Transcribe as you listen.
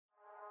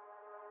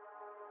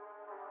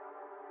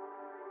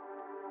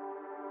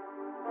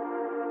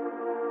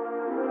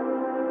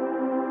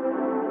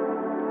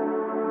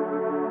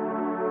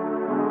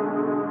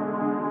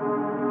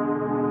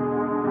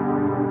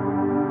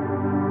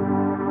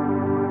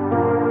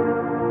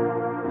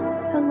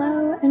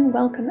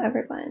welcome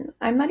everyone.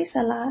 I'm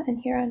Marisela, and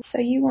here on So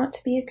You Want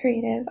to Be a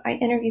Creative, I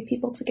interview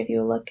people to give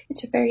you a look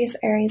into various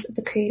areas of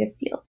the creative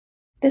field.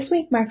 This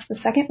week marks the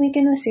second week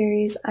in the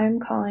series I'm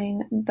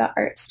calling The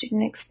Art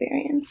Student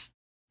Experience.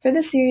 For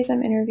this series,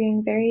 I'm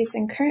interviewing various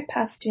and current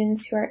past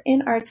students who are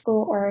in art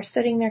school or are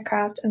studying their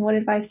craft and what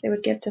advice they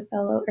would give to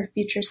fellow or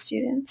future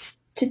students.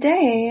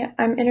 Today,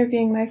 I'm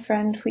interviewing my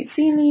friend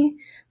Huitsini,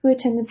 who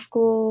attended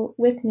school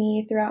with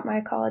me throughout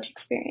my college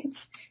experience.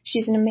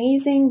 She's an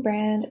amazing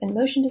brand and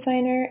motion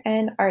designer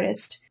and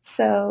artist.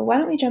 So why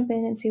don't we jump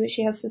in and see what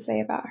she has to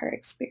say about her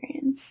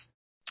experience?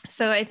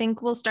 So I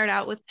think we'll start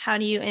out with, how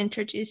do you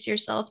introduce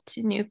yourself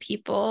to new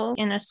people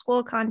in a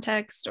school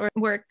context or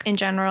work in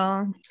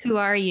general? Who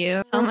are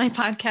you? Tell my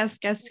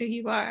podcast guests who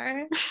you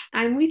are.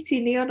 I'm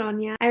Huitsini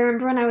Oronia. I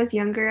remember when I was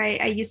younger,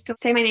 I used to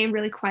say my name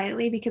really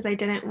quietly because I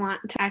didn't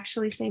want to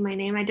actually say my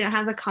name. I didn't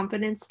have the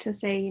confidence to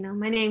say,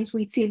 my name's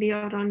Huitsini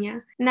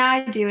Oronia. Now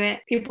I do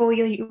it. People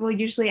will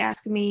usually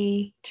ask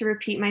me to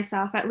repeat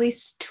myself at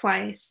least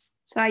twice.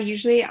 So I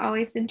usually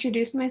always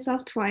introduce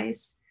myself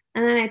twice.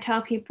 And then I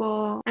tell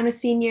people I'm a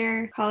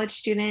senior college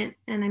student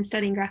and I'm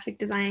studying graphic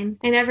design.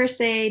 I never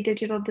say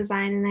digital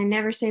design and I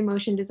never say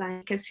motion design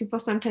because people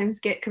sometimes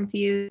get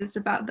confused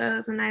about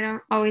those and I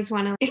don't always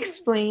want to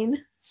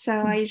explain. So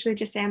I usually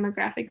just say I'm a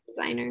graphic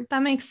designer.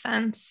 That makes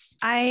sense.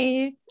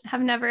 I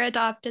have never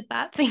adopted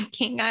that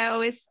thinking. I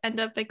always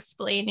end up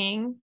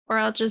explaining, or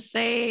I'll just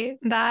say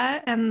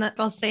that and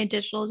I'll say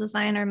digital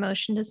design or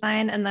motion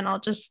design, and then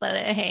I'll just let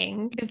it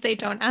hang if they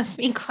don't ask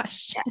me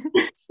questions.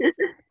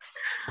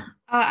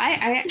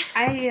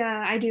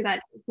 I do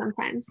that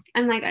sometimes.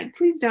 I'm like,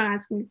 please don't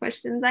ask me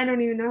questions. I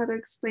don't even know how to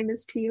explain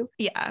this to you.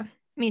 Yeah,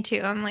 me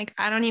too. I'm like,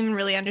 I don't even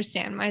really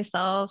understand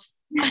myself.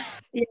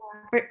 Yeah,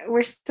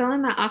 we're still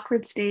in that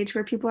awkward stage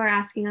where people are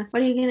asking us,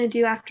 what are you going to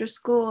do after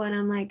school? And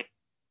I'm like,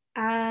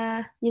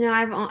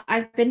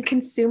 I've been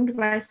consumed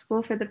by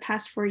school for the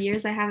past 4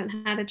 years. I haven't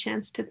had a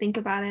chance to think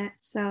about it.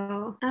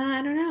 So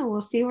I don't know.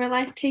 We'll see where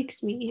life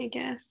takes me, I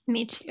guess.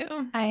 Me too.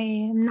 I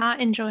am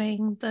not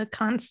enjoying the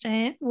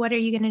constant, what are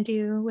you going to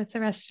do with the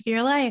rest of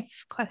your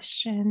life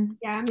question.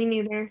 Yeah, me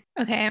neither.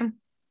 Okay.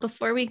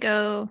 Before we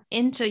go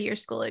into your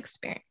school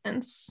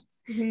experience,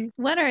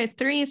 what are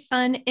 3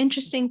 fun,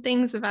 interesting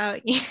things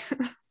about you?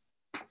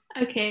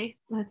 Okay,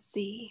 let's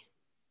see.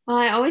 Well,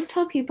 I always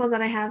tell people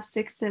that I have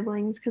 6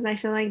 siblings because I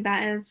feel like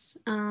that is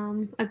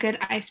a good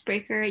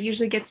icebreaker. It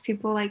usually gets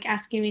people like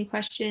asking me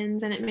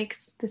questions and it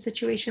makes the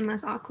situation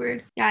less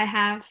awkward. Yeah, I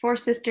have 4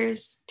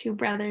 sisters, 2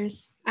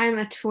 brothers. I'm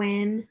a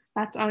twin.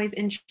 That's always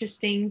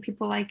interesting.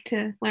 People like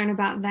to learn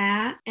about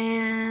that.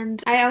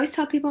 And I always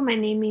tell people my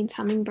name means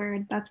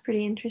hummingbird. That's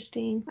pretty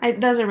interesting.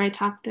 Those are my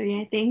top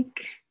 3, I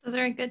think. Those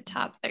are a good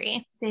top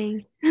 3.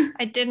 Thanks.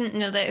 I didn't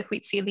know that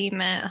Huitsili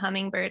meant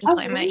hummingbird until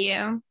I met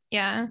you.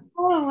 Yeah.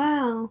 Oh,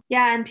 wow.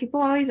 Yeah, and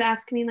people always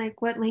ask me,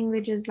 like, what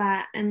language is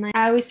that? And like,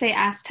 I always say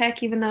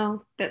Aztec, even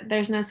though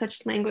there's no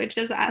such language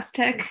as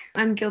Aztec.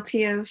 I'm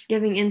guilty of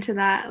giving into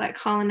that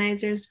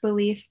colonizers'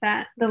 belief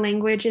that the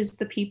language is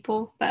the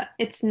people, but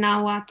it's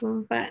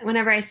Nahuatl. But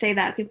whenever I say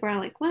that, people are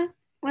like, what?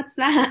 What's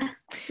that?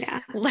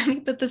 Yeah. Let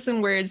me put this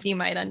in words you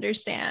might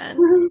understand.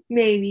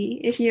 Maybe,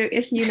 if you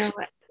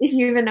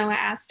even know what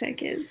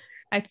Aztec is.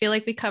 I feel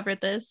like we covered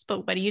this,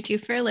 but what do you do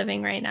for a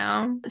living right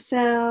now?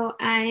 So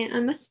I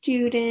am a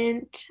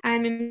student.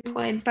 I'm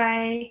employed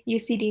by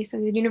UCD, so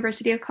the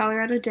University of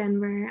Colorado,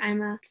 Denver.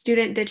 I'm a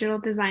student digital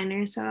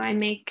designer, so I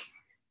make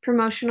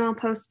promotional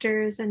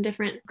posters and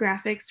different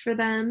graphics for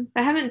them.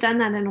 I haven't done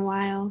that in a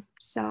while,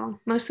 so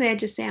mostly I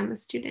just say I'm a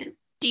student.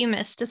 Do you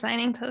miss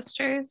designing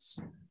posters?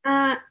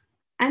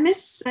 I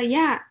miss,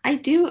 I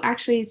do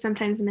actually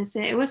sometimes miss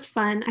it. It was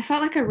fun. I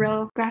felt like a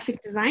real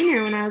graphic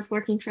designer when I was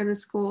working for the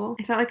school.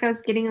 I felt like I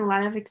was getting a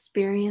lot of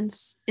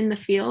experience in the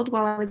field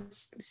while I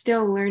was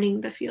still learning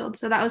the field.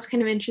 So that was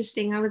kind of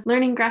interesting. I was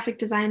learning graphic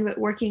design, but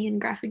working in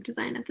graphic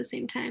design at the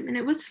same time. And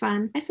it was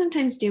fun. I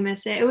sometimes do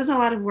miss it. It was a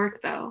lot of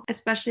work though,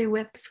 especially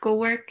with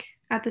schoolwork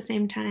at the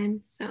same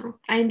time. So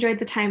I enjoyed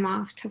the time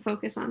off to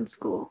focus on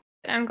school.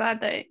 I'm glad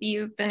that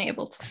you've been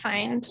able to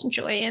find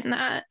joy in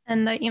that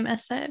and that you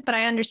miss it. But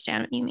I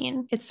understand what you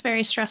mean. It's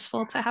very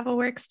stressful to have a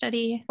work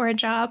study or a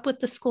job with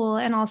the school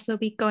and also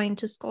be going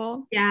to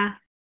school. Yeah.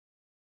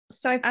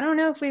 So I don't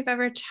know if we've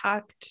ever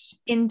talked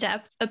in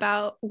depth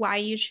about why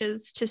you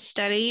chose to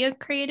study a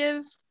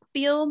creative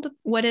field.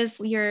 What is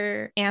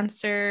your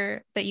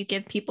answer that you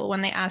give people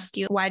when they ask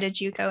you, why did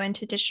you go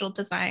into digital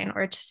design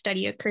or to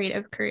study a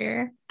creative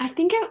career? I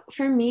think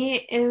for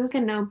me, it was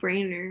a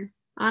no-brainer.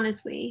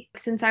 Honestly,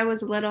 since I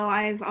was little,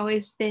 I've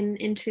always been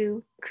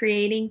into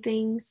creating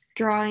things,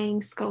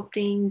 drawing,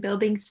 sculpting,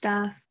 building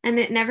stuff. And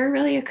it never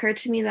really occurred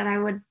to me that I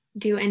would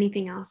do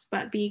anything else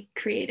but be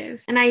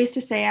creative. And I used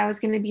to say I was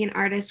going to be an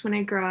artist when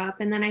I grow up.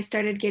 And then I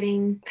started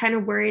getting kind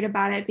of worried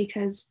about it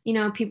because, you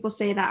know, people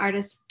say that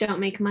artists don't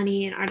make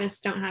money and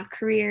artists don't have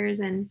careers.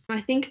 And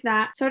I think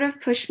that sort of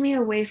pushed me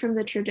away from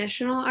the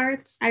traditional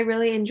arts. I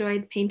really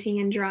enjoyed painting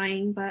and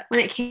drawing, but when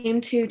it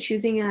came to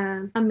choosing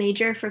a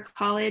major for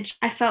college,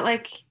 I felt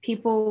like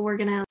people were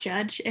going to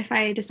judge if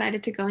I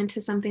decided to go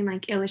into something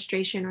like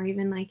illustration or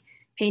even like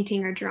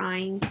painting or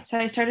drawing. So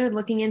I started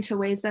looking into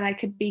ways that I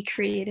could be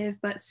creative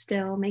but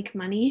still make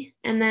money.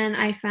 And then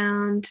I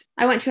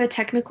went to a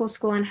technical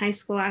school in high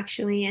school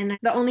actually, and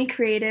the only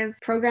creative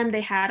program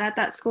they had at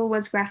that school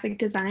was graphic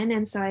design.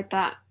 And so I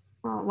thought,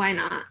 well, why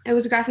not? It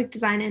was graphic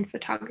design and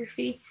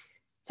photography.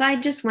 So I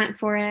just went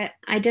for it.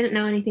 I didn't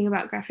know anything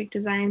about graphic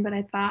design, but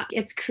I thought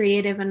it's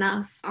creative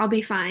enough. I'll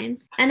be fine.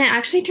 And it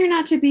actually turned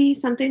out to be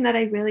something that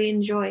I really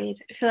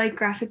enjoyed. I feel like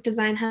graphic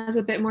design has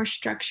a bit more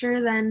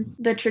structure than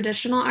the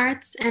traditional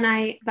arts, and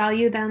I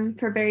value them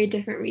for very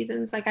different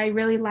reasons. Like I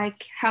really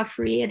like how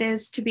free it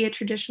is to be a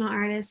traditional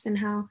artist and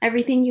how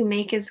everything you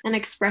make is an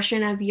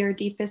expression of your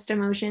deepest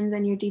emotions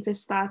and your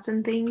deepest thoughts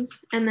and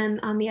things. And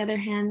then on the other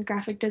hand,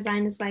 graphic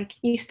design is like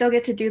you still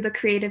get to do the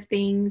creative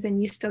things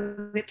and you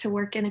still get to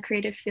work in a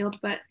creative field,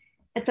 but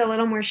it's a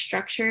little more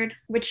structured,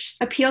 which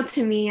appealed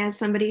to me as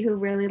somebody who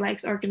really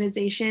likes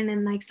organization.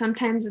 And like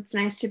sometimes it's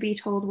nice to be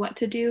told what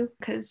to do,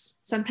 because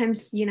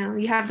sometimes, you know,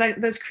 you have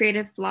those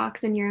creative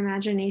blocks and your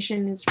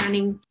imagination is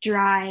running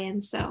dry,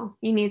 and so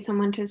you need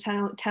someone to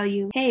tell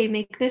you, hey,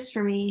 make this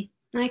for me.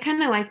 And I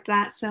kind of liked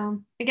that.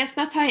 So I guess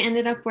that's how I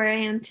ended up where I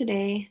am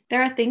today.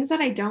 There are things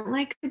that I don't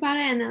like about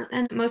it,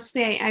 and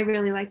mostly I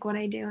really like what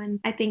I do. And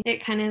I think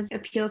it kind of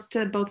appeals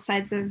to both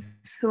sides of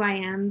who I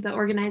am, the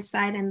organized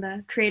side and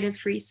the creative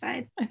free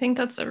side. I think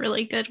that's a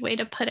really good way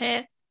to put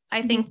it.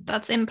 I think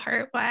that's in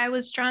part why I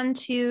was drawn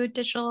to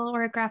digital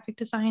or graphic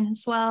design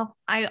as well.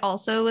 I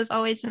also was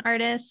always an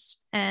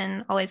artist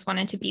and always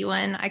wanted to be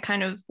one. I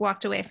kind of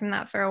walked away from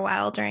that for a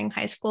while during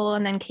high school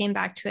and then came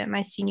back to it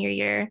my senior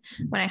year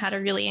when I had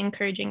a really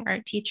encouraging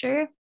art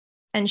teacher.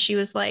 And she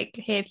was like,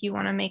 hey, if you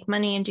want to make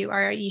money and do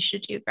art, you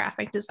should do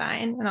graphic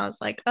design. And I was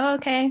like, oh,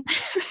 okay.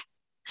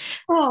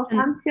 Oh,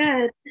 sounds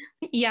good.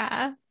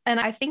 Yeah. And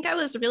I think I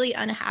was really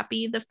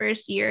unhappy the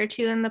first year or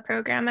two in the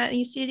program at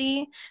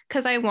UCD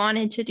because I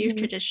wanted to do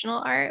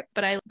traditional art,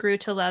 but I grew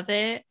to love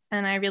it.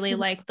 And I really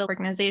like the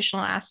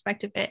organizational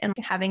aspect of it and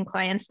having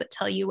clients that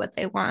tell you what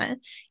they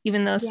want,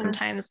 even though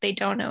sometimes they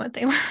don't know what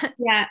they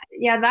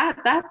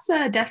want. That's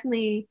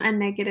definitely a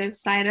negative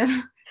side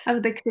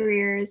of the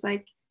career, is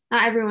like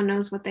not everyone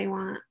knows what they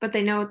want, but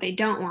they know what they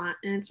don't want.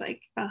 And it's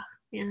like, oh,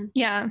 man.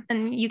 Yeah.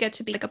 And you get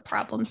to be like a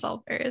problem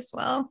solver as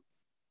well.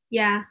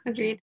 Yeah,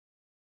 agreed.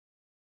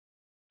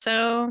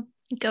 So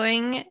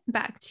going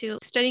back to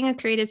studying a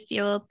creative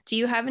field, do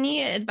you have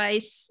any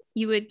advice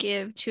you would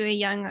give to a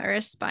young or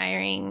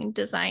aspiring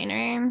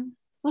designer?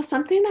 Well,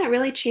 something that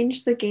really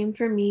changed the game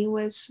for me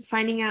was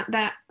finding out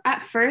that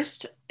at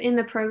first in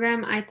the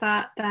program, I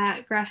thought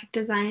that graphic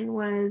design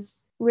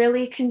was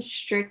really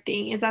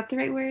constricting. Is that the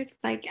right word?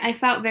 Like I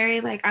felt very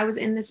like I was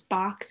in this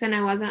box and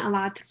I wasn't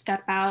allowed to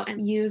step out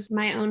and use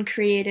my own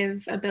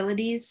creative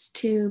abilities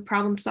to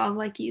problem solve,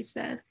 like you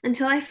said,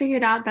 until I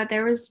figured out that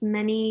there was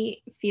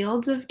many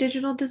fields of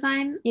digital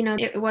design. You know,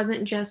 it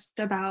wasn't just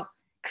about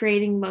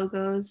creating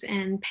logos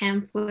and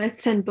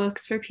pamphlets and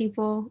books for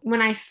people.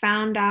 When I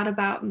found out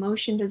about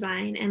motion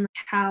design and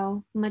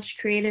how much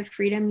creative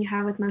freedom you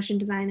have with motion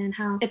design and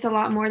how it's a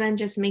lot more than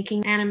just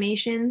making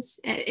animations,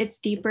 it's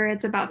deeper.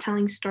 It's about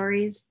telling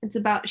stories. It's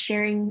about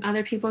sharing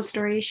other people's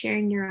stories,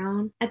 sharing your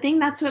own. I think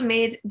that's what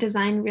made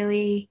design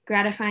really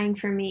gratifying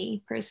for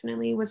me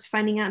personally, was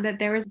finding out that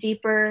there was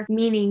deeper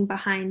meaning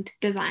behind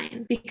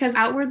design, because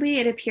outwardly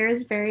it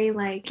appears very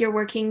like you're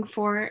working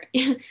for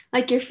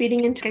like you're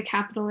feeding into a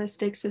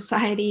capitalistic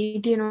society.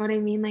 Do you know what I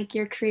mean? Like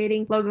you're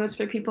creating logos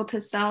for people to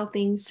sell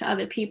things to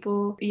other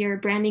people. You're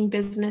branding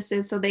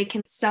businesses so they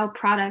can sell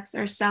products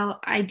or sell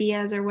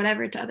ideas or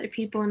whatever to other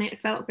people. And it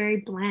felt very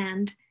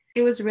bland.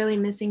 It was really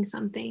missing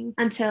something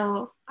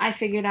until I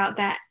figured out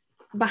that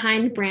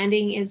behind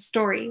branding is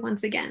story.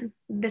 Once again,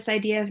 this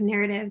idea of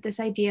narrative, this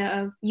idea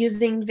of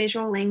using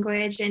visual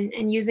language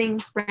and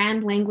using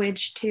brand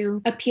language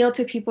to appeal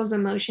to people's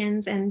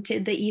emotions and to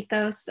the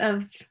ethos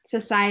of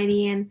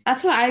society. And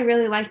that's what I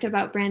really liked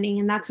about branding.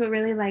 And that's what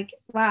really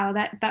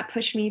that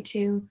pushed me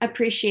to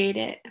appreciate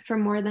it for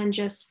more than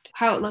just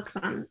how it looks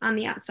on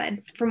the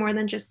outside, for more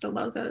than just the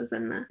logos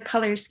and the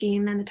color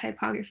scheme and the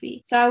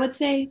typography. So I would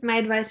say my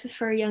advice is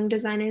for young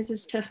designers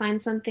is to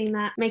find something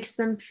that makes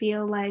them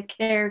feel like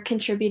they're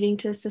contributing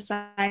to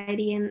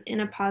society in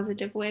a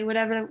positive way,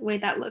 whatever way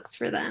that looks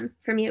for them.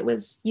 For me, it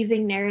was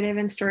using narrative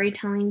and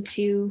storytelling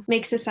to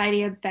make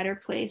society a better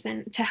place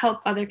and to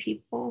help other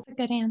people. A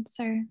good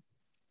answer.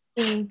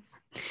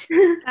 Thanks.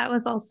 That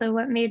was also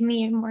what made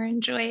me more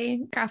enjoy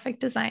graphic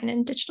design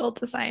and digital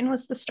design,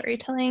 was the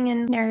storytelling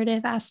and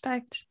narrative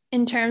aspect.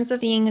 In terms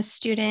of being a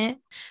student,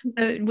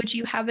 would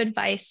you have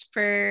advice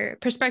for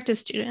prospective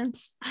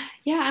students?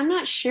 Yeah, I'm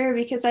not sure,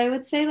 because I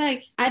would say,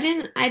 like, I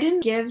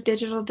didn't give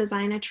digital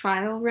design a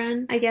trial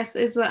run, I guess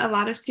is what a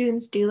lot of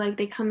students do. Like,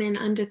 they come in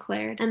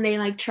undeclared and they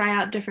like try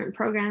out different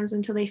programs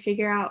until they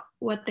figure out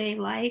what they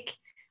like.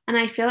 And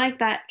I feel like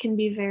that can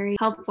be very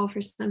helpful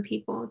for some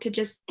people to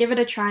just give it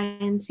a try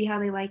and see how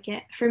they like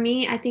it. For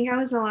me, I think I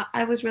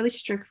was really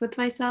strict with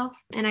myself,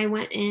 and I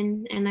went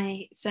in and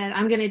I said,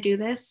 I'm going to do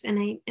this,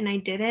 and I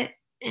did it.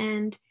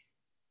 And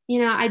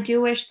I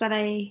do wish that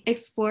I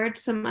explored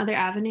some other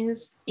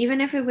avenues,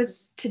 even if it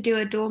was to do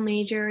a dual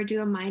major or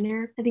do a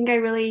minor. I think I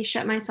really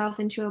shut myself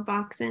into a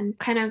box and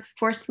kind of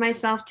forced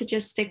myself to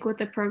just stick with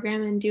the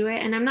program and do it.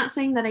 And I'm not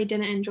saying that I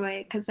didn't enjoy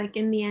it, because like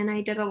in the end, I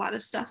did a lot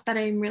of stuff that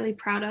I'm really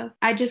proud of.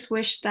 I just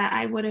wish that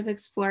I would have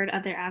explored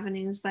other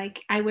avenues.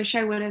 Like, I wish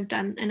I would have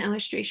done an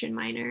illustration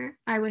minor.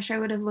 I wish I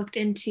would have looked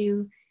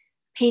into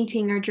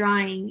painting or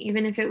drawing,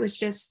 even if it was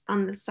just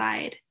on the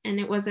side and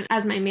it wasn't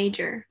as my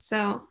major.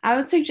 So I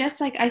would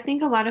suggest, like, I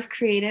think a lot of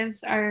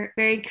creatives are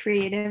very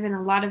creative in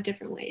a lot of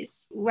different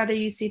ways. Whether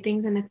you see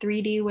things in a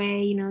 3D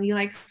way, you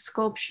like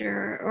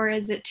sculpture, or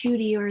is it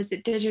 2D, or is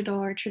it digital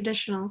or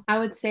traditional? I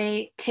would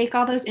say take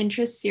all those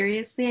interests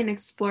seriously and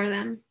explore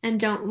them, and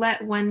don't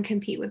let one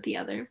compete with the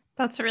other.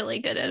 That's really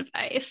good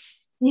advice.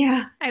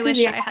 Yeah. I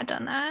wish I had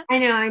done that. I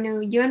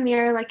know. You and me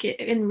are like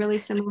in really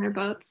similar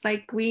boats.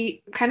 Like,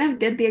 we kind of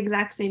did the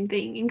exact same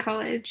thing in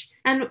college.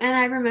 And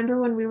I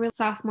remember when we were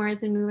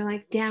sophomores and we were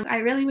like, damn, I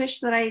really wish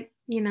that I,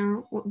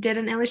 did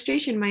an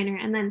illustration minor.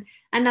 And then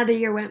another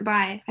year went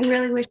by. I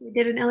really wish we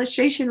did an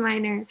illustration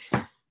minor,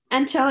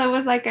 until it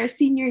was like our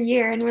senior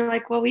year. And we're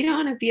like, well, we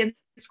don't want to be in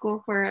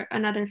school for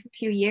another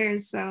few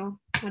years. So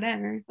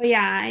whatever. But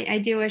yeah, I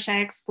do wish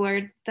I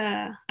explored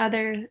the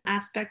other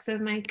aspects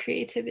of my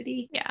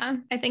creativity. Yeah,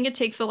 I think it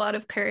takes a lot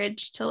of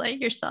courage to let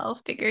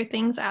yourself figure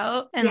things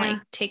out and like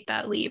take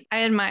that leap.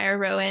 I admire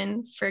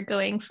Rowan for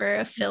going for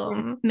a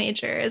film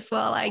major as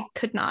well. I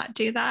could not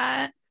do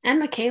that. And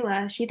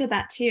Michaela, she did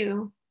that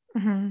too.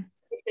 Mm-hmm.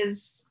 Which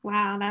is,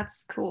 wow,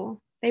 that's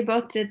cool. They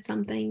both did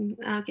something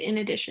in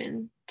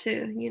addition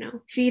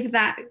to, feed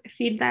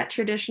that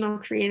traditional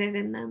creative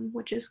in them,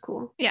 which is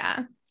cool.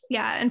 Yeah.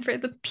 Yeah. And for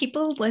the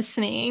people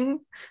listening,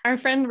 our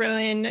friend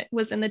Rowan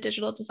was in the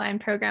digital design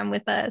program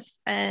with us,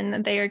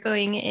 and they are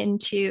going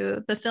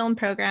into the film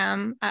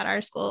program at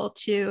our school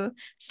to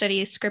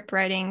study script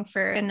writing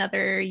for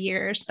another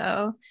year or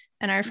so.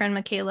 And our friend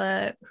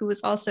Michaela, who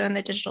was also in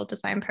the digital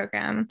design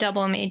program,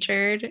 double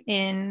majored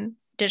in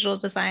digital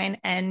design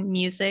and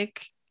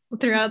music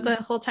throughout the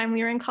whole time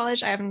we were in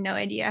college. I have no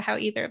idea how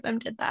either of them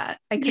did that.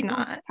 I could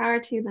not. Power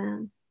to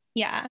them.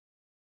 Yeah.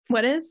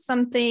 What is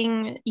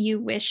something you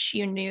wish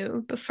you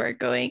knew before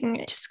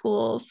going to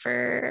school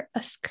for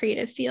a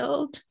creative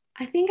field?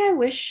 I think I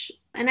wish,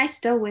 and I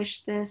still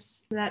wish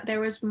this, that there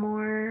was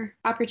more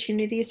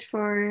opportunities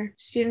for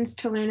students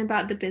to learn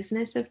about the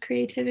business of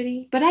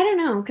creativity. But I don't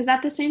know, because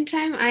at the same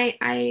time,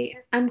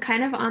 I'm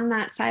kind of on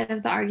that side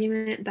of the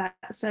argument that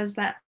says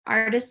that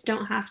artists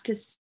don't have to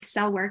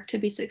sell work to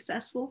be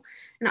successful,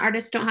 and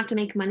artists don't have to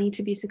make money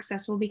to be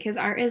successful, because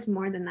art is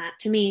more than that.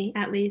 To me,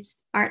 at least,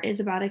 art is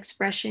about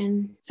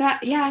expression. So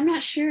yeah, I'm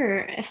not sure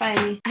if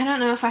I don't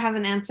know if I have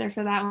an answer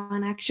for that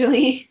one,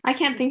 actually. I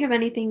can't think of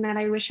anything that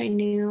I wish I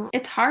knew.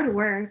 It's hard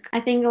work. I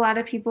think a lot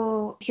of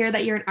people hear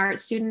that you're an art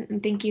student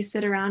and think you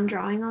sit around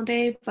drawing all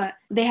day, but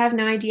they have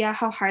no idea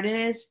how hard it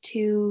is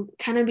to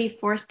kind of be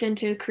forced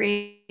into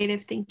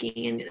creative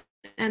thinking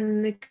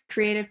and the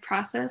creative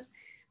process.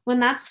 When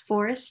that's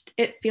forced,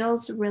 it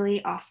feels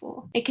really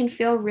awful. It can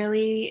feel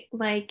really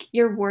like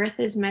your worth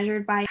is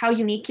measured by how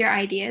unique your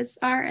ideas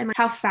are, and like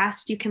how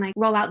fast you can like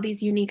roll out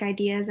these unique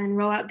ideas and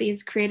roll out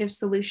these creative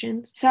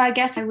solutions. So I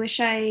guess I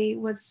wish I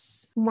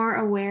was more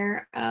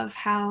aware of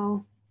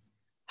how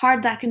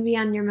hard that can be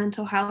on your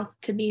mental health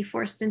to be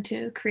forced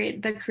into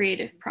the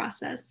creative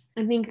process.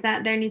 I think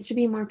that there needs to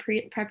be more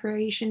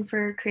preparation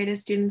for creative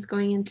students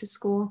going into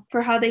school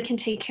for how they can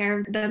take care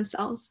of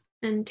themselves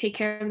and take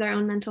care of their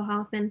own mental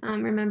health, and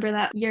remember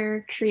that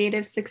your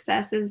creative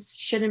successes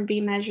shouldn't be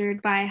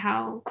measured by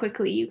how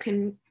quickly you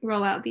can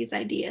roll out these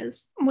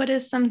ideas. What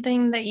is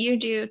something that you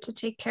do to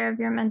take care of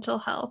your mental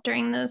health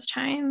during those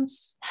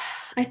times?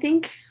 I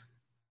think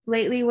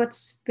lately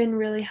what's been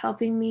really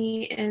helping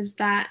me is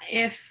that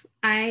if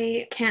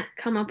I can't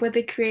come up with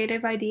a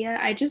creative idea,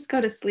 I just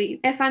go to sleep.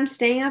 If I'm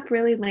staying up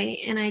really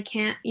late and I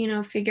can't,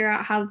 figure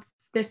out how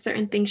this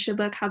certain thing should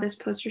look, how this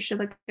poster should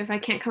look, if I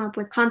can't come up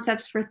with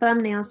concepts for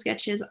thumbnail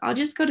sketches, I'll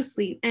just go to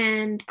sleep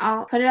and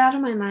I'll put it out of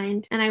my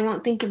mind and I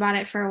won't think about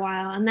it for a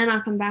while, and then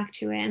I'll come back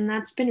to it. And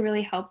that's been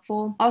really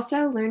helpful.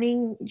 Also,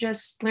 learning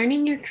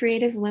your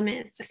creative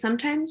limits.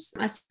 Sometimes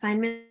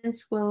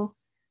assignments will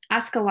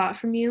ask a lot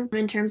from you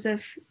in terms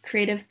of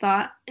creative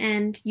thought,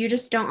 and you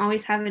just don't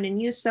always have it in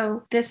you.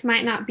 So this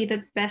might not be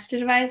the best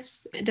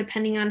advice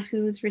depending on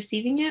who's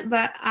receiving it,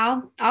 but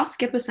I'll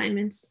skip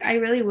assignments. I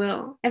really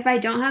will. If I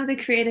don't have the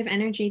creative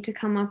energy to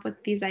come up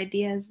with these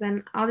ideas,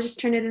 then I'll just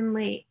turn it in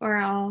late, or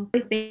I'll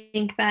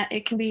think that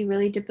it can be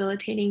really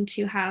debilitating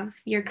to have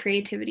your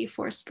creativity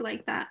forced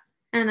like that.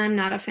 And I'm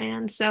not a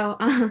fan. So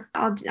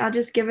I'll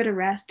just give it a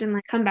rest and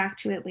like come back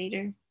to it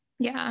later.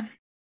 Yeah.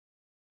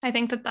 I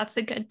think that that's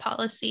a good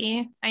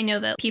policy. I know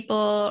that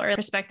people or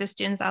prospective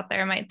students out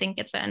there might think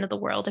it's the end of the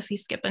world if you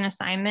skip an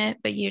assignment,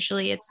 but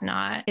usually it's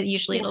not.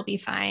 It'll be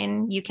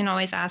fine. You can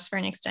always ask for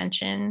an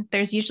extension.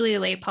 There's usually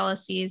late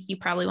policies. You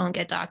probably won't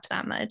get docked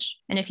that much.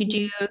 And if you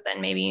do,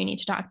 then maybe you need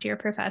to talk to your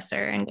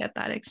professor and get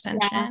that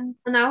extension. Yeah.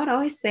 And I would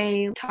always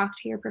say talk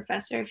to your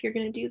professor if you're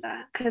going to do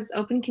that, because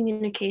open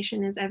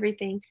communication is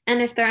everything.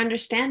 And if they're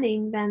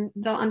understanding, then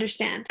they'll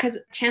understand, because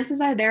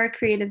chances are they're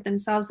creative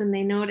themselves and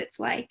they know what it's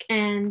like.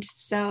 And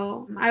so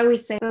I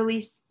always say the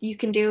least you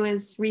can do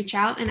is reach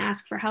out and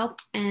ask for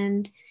help.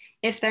 And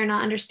if they're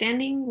not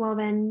understanding, well,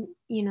 then,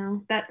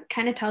 that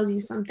kind of tells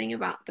you something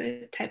about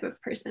the type of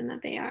person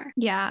that they are.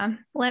 Yeah.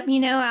 Let me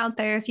know out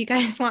there if you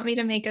guys want me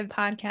to make a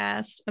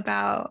podcast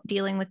about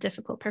dealing with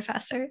difficult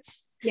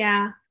professors.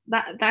 Yeah,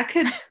 that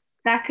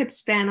could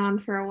span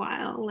on for a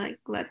while. Like,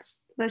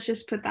 let's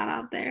just put that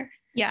out there.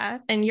 Yeah.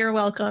 And you're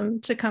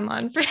welcome to come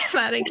on for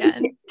that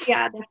again.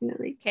 Yeah,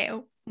 definitely. Okay.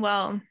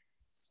 Well,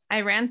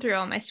 I ran through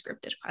all my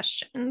scripted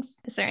questions.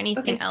 Is there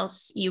anything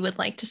else you would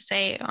like to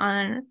say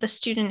on the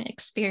student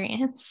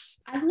experience?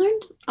 I've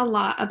learned a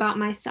lot about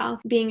myself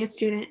being a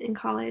student in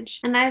college,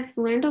 and I've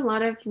learned a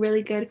lot of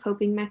really good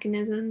coping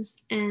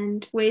mechanisms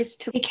and ways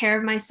to take care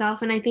of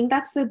myself. And I think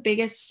that's the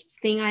biggest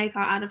thing I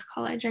got out of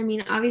college. I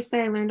mean,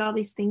 obviously I learned all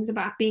these things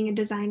about being a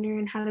designer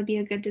and how to be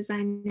a good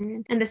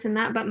designer and this and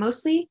that, but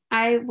mostly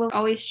I will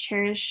always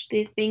cherish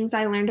the things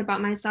I learned about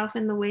myself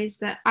and the ways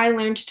that I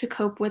learned to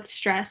cope with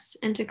stress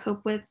and to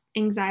cope with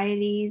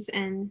anxieties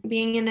and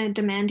being in a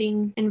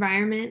demanding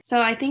environment.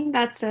 So I think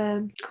that's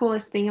the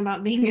coolest thing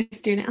about being a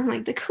student. I'm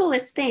like, the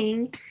coolest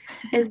thing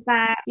is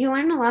that you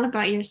learn a lot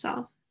about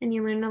yourself and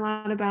you learn a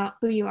lot about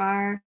who you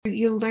are.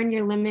 You learn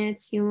your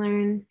limits, you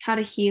learn how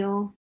to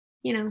heal.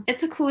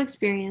 It's a cool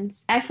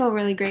experience. I feel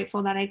really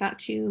grateful that I got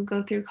to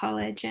go through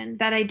college and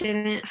that I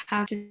didn't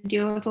have to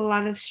deal with a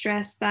lot of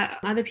stress that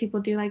other people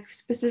do. Like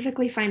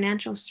specifically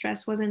financial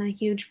stress wasn't a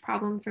huge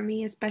problem for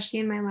me, especially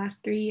in my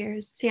last 3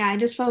 years. So yeah, I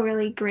just feel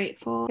really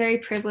grateful, very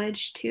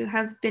privileged to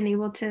have been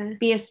able to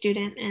be a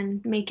student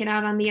and make it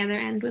out on the other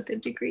end with a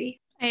degree.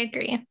 I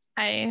agree.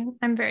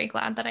 I'm very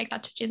glad that I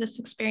got to do this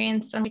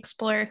experience and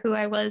explore who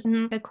I was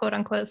in a quote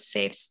unquote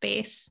safe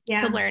space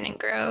to learn and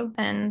grow.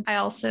 And I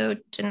also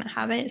didn't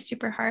have it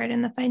super hard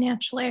in the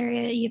financial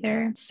area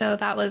either. So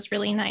that was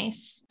really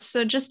nice.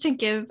 So just to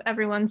give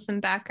everyone some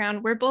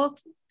background, we're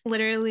both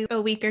literally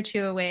a week or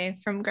two away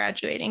from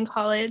graduating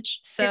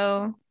college.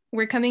 So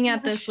we're coming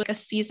at this with a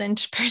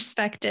seasoned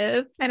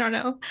perspective. I don't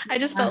know. I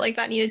just felt like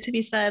that needed to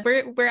be said.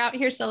 We're out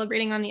here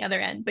celebrating on the other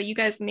end, but you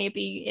guys may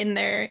be in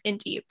there in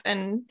deep,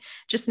 and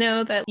just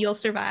know that you'll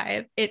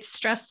survive. It's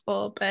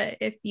stressful, but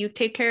if you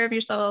take care of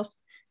yourself,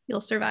 you'll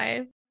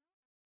survive.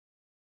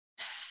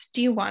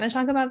 Do you want to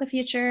talk about the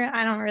future?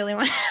 I don't really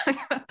want to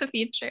talk about the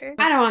future.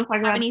 I don't want to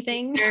talk about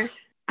anything.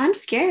 I'm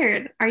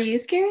scared. Are you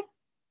scared?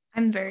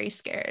 I'm very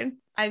scared.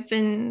 I've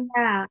been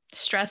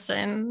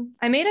stressing.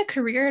 I made a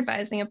career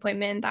advising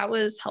appointment. That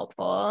was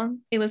helpful.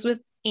 It was with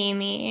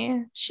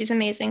Amy. She's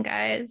amazing,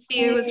 guys.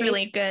 It was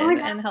really good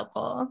and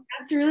helpful.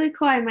 That's really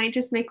cool. I might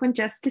just make one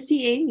just to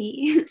see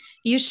Amy.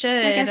 You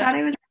should. I thought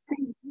I was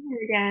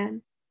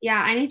again. Yeah,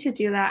 I need to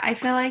do that. I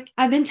feel like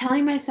I've been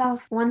telling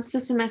myself once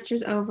the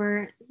semester's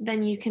over,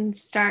 then you can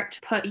start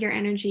to put your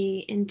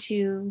energy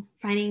into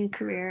finding a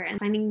career and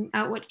finding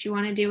out what you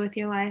want to do with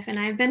your life. And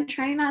I've been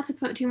trying not to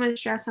put too much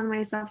stress on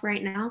myself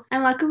right now.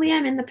 And luckily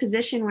I'm in the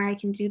position where I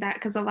can do that,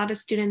 because a lot of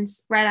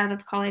students right out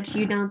of college,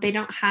 they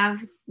don't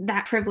have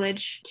that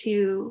privilege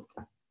to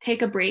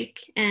take a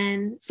break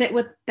and sit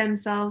with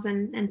themselves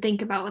and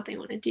think about what they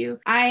want to do.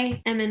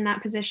 I am in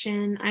that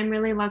position. I'm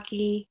really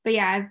lucky. But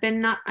yeah, I've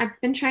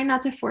been trying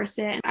not to force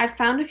it. I've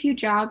found a few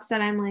jobs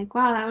that I'm like,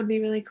 wow, that would be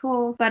really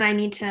cool. But I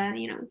need to,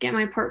 get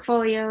my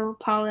portfolio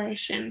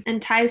polished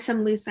and tie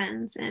some loose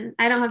ends. And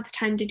I don't have the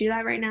time to do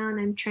that right now.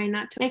 And I'm trying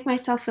not to make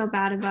myself feel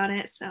bad about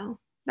it. So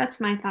that's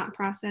my thought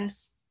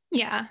process.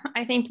 Yeah,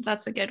 I think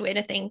that's a good way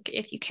to think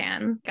if you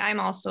can.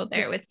 I'm also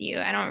there with you.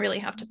 I don't really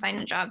have to find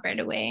a job right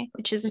away,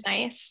 which is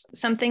nice.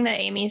 Something that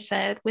Amy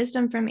said,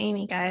 wisdom from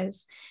Amy,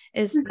 guys,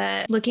 is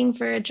that looking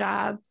for a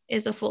job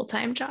is a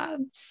full-time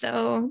job.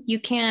 So you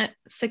can't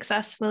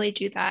successfully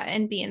do that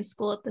and be in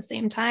school at the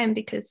same time,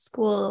 because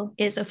school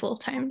is a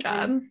full-time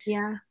job.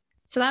 Yeah.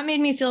 So that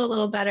made me feel a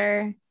little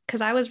better,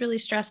 because I was really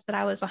stressed that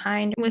I was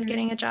behind with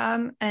getting a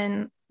job.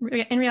 And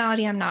in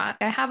reality, I'm not.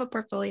 I have a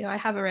portfolio, I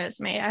have a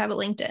resume, I have a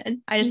LinkedIn.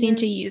 I just need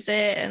to use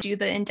it and do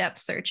the in-depth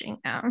searching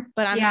now.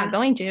 But I'm not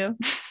going to.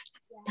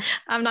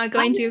 I'm not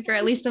going to for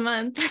at least a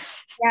month.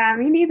 Yeah,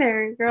 me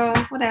neither, girl.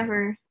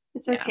 Whatever.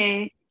 It's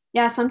okay.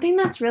 Yeah, something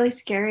that's really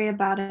scary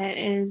about it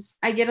is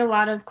I get a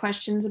lot of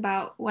questions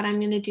about what I'm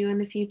going to do in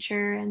the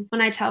future. And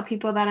when I tell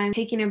people that I'm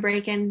taking a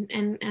break and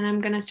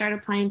I'm going to start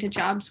applying to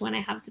jobs when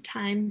I have the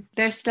time,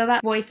 there's still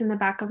that voice in the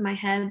back of my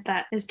head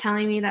that is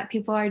telling me that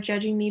people are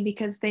judging me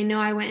because they know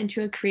I went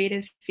into a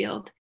creative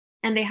field.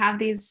 And they have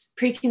these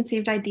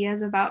preconceived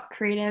ideas about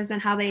creatives and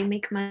how they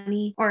make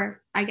money,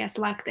 or I guess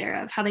lack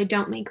thereof, how they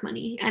don't make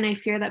money. And I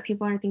fear that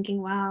people are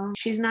thinking, wow,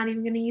 she's not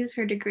even going to use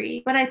her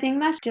degree. But I think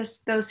that's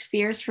just those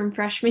fears from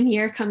freshman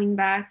year coming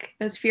back,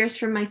 those fears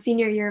from my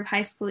senior year of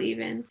high school,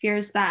 even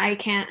fears that I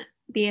can't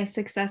be a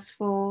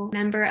successful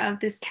member of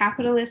this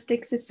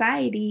capitalistic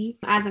society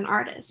as an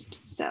artist.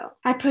 So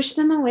I push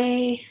them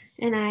away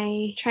and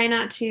I try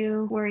not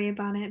to worry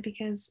about it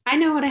because I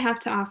know what I have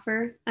to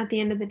offer at the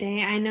end of the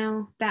day. I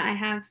know that I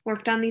have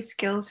worked on these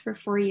skills for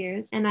 4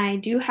 years and I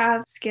do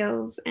have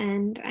skills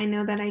and I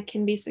know that I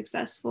can be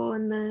successful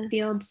in the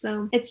field.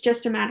 So it's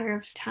just a matter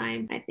of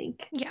time, I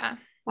think. Yeah.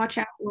 Watch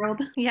out,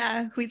 world.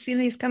 Yeah, we see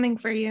these coming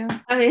for you.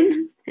 I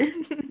mean,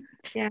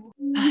 yeah.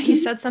 You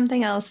said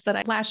something else that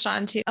I latched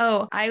on to.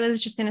 Oh, I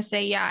was just going to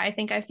say, yeah, I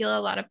think I feel a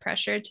lot of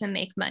pressure to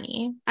make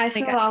money. I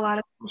feel a lot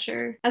of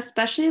pressure,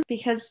 especially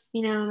because,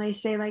 they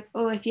say like,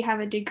 oh, if you have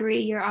a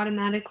degree, you're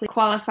automatically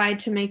qualified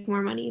to make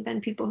more money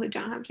than people who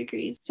don't have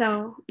degrees.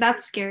 So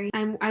that's scary.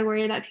 I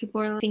worry that people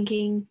are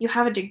thinking you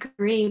have a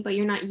degree, but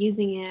you're not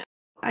using it.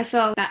 I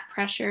feel that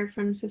pressure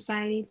from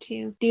society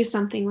to do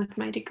something with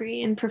my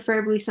degree and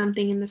preferably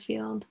something in the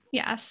field.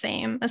 Yeah,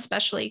 same,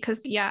 especially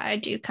because, I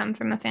do come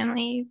from a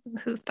family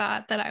who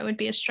thought that I would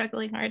be a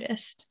struggling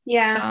artist.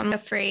 Yeah. So I'm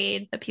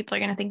afraid that people are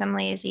going to think I'm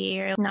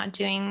lazy or not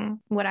doing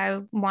what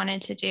I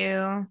wanted to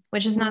do,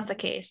 which is not the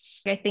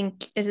case. I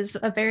think it is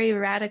a very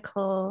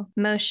radical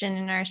motion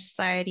in our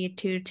society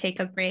to take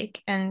a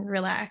break and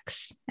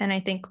relax. And I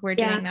think we're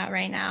doing that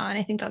right now. And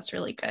I think that's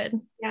really good.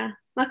 Yeah.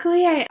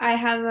 Luckily, I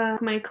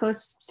have my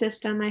close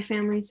system, my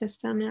family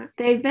system.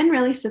 They've been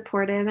really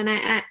supportive, and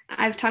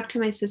I've talked to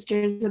my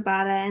sisters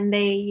about it, and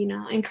they,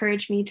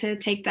 encourage me to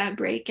take that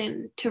break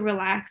and to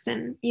relax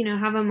and,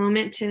 have a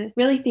moment to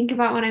really think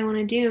about what I want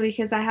to do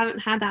because I haven't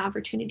had that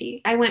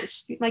opportunity. I went,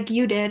 like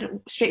you did,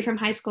 straight from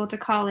high school to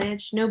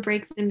college, no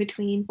breaks in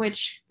between,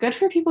 which good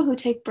for people who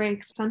take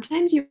breaks.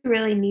 Sometimes you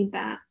really need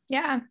that.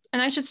 Yeah.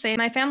 And I should say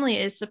my family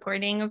is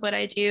supporting of what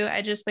I do.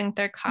 I just think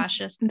they're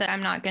cautious that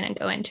I'm not going to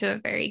go into a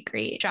very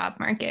great job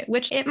market,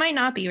 which it might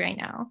not be right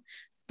now,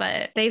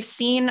 but they've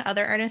seen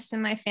other artists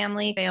in my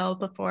family fail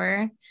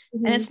before.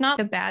 Mm-hmm. And it's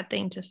not a bad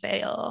thing to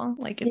fail.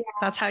 Like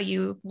that's how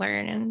you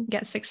learn and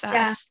get success.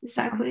 Yeah,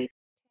 exactly. So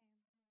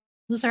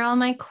those are all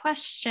my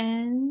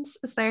questions.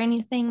 Is there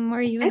anything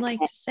more you would like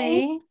to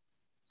say?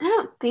 I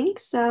don't think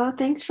so.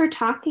 Thanks for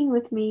talking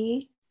with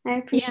me. I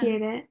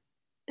appreciate it.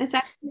 It's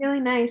actually really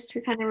nice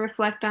to kind of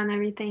reflect on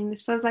everything.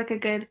 This feels like a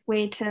good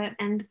way to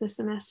end the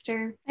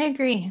semester. I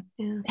agree.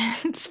 Yeah.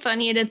 It's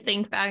funny to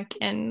think back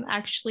and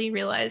actually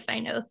realize I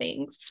know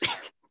things.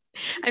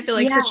 I feel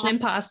like such an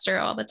imposter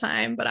all the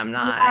time, but I'm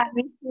not. Yeah,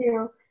 me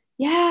too.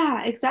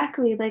 Yeah,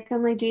 exactly. Like,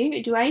 I'm like,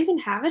 do I even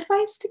have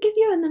advice to give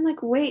you? And I'm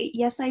like, wait,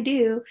 yes, I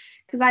do.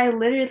 Because I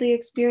literally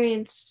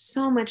experienced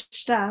so much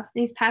stuff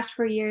these past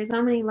 4 years,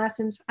 so many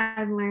lessons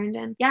I've learned.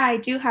 And yeah, I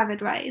do have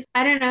advice.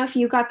 I don't know if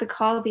you got the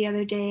call the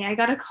other day. I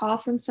got a call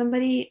from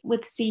somebody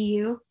with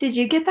CU. Did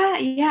you get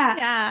that? Yeah.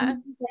 Yeah.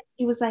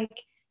 He was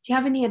like, do you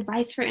have any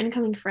advice for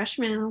incoming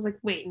freshmen? And I was like,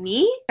 wait,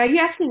 me? Are you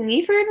asking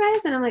me for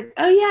advice? And I'm like,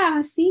 oh yeah, I'm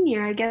a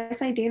senior. I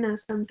guess I do know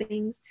some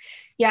things.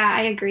 Yeah,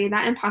 I agree.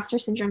 That imposter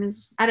syndrome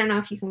is, I don't know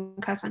if you can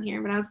cuss on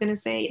here, but I was going to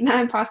say that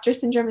imposter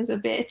syndrome is a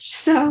bitch.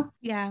 So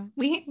yeah,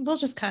 we'll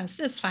just cuss.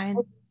 It's fine.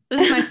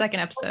 This is my second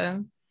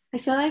episode. I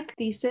feel like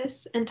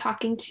thesis and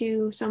talking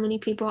to so many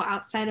people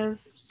outside of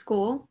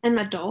school and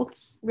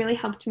adults really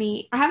helped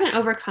me. I haven't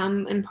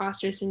overcome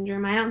imposter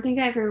syndrome. I don't think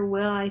I ever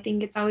will. I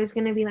think it's always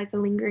going to be like a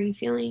lingering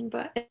feeling,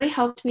 but it really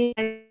helped me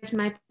realize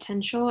my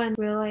potential and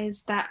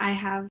realize that I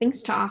have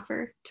things to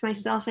offer to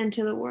myself and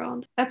to the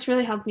world. That's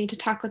really helped me to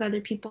talk with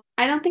other people.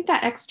 I don't think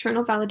that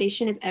external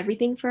validation is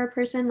everything for a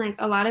person. Like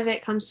a lot of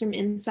it comes from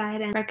inside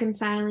and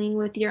reconciling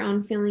with your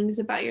own feelings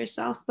about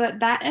yourself. But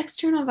that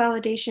external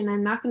validation,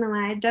 I'm not going to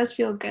lie, it does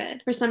feel good.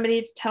 For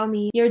somebody to tell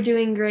me you're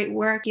doing great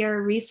work, you're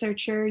a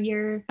researcher,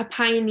 you're a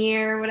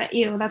pioneer,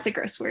 that's a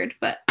gross word,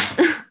 but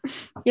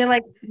you're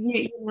like,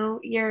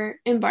 you're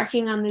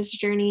embarking on this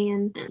journey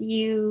and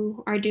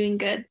you are doing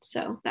good.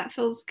 So that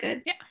feels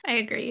good. Yeah, I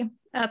agree.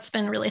 That's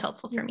been really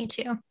helpful for me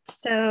too.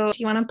 So do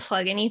you want to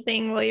plug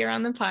anything while you're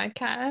on the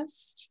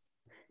podcast?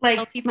 Like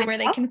tell people where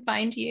they can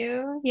find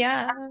you.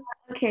 Yeah.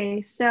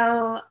 Okay.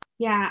 So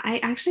yeah, I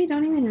actually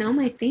don't even know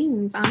my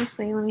things,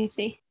 honestly. Let me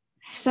see.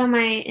 So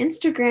my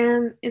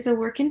Instagram is a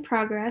work in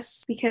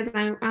progress because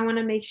I want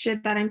to make sure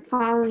that I'm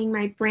following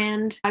my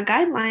brand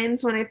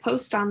guidelines when I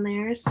post on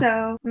there.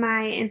 So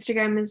my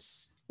Instagram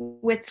is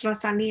Huitz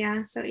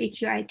Rosalia, so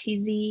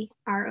HUITZROSALIA.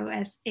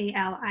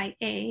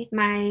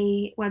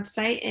 My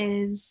website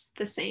is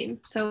the same,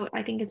 so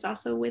I think it's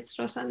also Huitz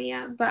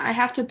Rosalia, but I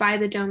have to buy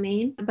the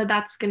domain, but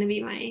that's going to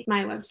be my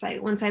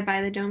website once I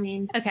buy the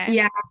domain. Okay.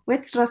 Yeah,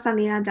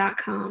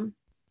 huitzrosalia.com.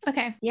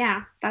 Okay.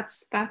 Yeah,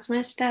 that's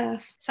my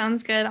stuff.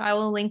 Sounds good. I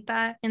will link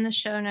that in the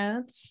show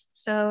notes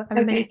so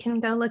everybody can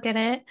go look at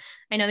it.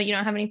 I know that you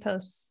don't have any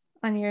posts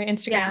on your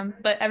Instagram,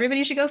 but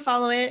everybody should go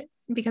follow it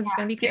because it's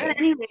going to be great.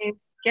 Anyway,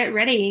 get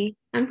ready.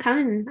 I'm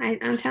coming.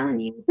 I'm telling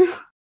you.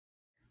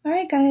 All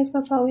right, guys,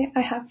 that's all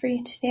I have for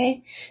you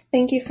today.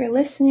 Thank you for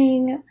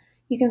listening.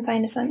 You can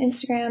find us on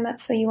Instagram at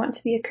So You Want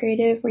to Be a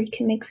Creative, where you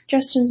can make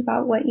suggestions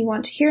about what you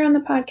want to hear on the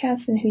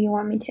podcast and who you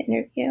want me to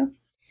interview.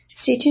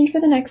 Stay tuned for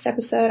the next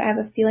episode. I have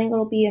a feeling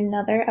it'll be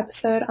another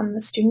episode on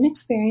the student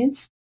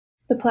experience.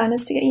 The plan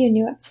is to get you a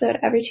new episode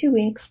every 2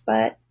 weeks,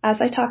 but as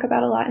I talk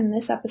about a lot in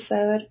this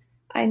episode,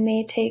 I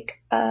may take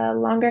a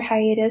longer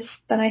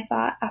hiatus than I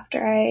thought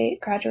after I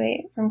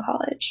graduate from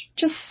college,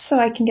 just so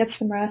I can get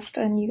some rest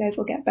and you guys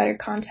will get better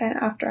content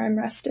after I'm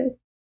rested.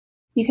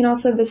 You can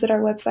also visit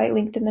our website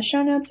linked in the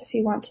show notes if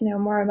you want to know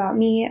more about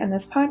me and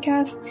this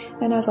podcast.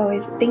 And as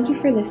always, thank you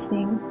for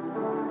listening.